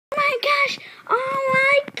Oh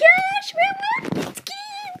my gosh, my Webkinz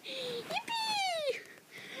skin! Yippee!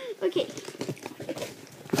 Okay. Okay.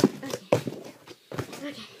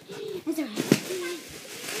 That's alright.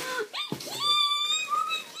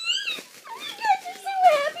 Oh my gosh, I'm so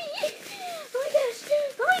happy! Oh my gosh!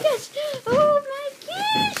 Oh my gosh! Oh my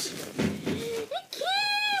gosh! It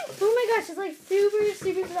came! Oh my gosh, it's like super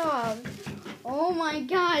soft. Oh my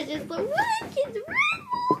gosh, it's the Webkinz Red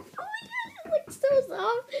Wolf! Oh my gosh, it looks so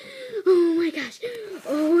soft. Oh my gosh.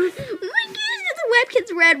 Oh my gosh, it's a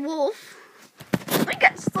Webkinz Red Wolf. Oh my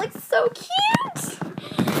gosh, it's like so cute.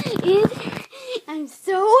 And I'm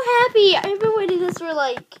so happy. I've been waiting this for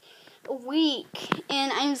like a week.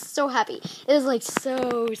 And I'm so happy. It is like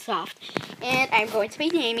so soft. And I'm going to be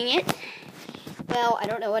naming it. Well, I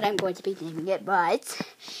don't know what I'm going to be naming it, but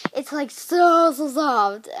it's like so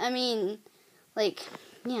soft. I mean, like,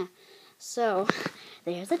 yeah. So,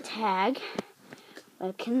 there's a tag.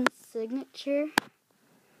 Webkinz signature.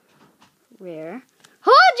 Rare.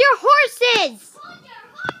 Hold your horses!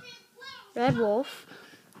 Red Wolf.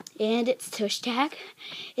 And its tush tag.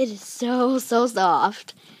 It is so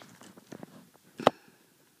soft.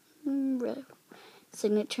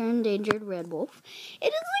 Signature endangered Red Wolf. It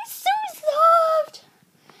is like so soft.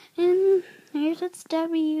 And here's its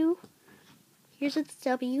W. Here's its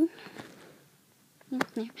W.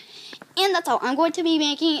 And that's all. I'm going to be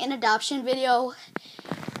making an adoption video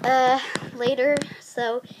later.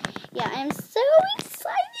 So, yeah, I'm so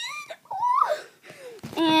excited. Oh.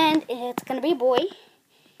 And it's going to be a boy.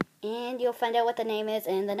 And you'll find out what the name is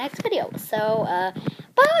in the next video. So, bye.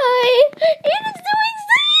 It is so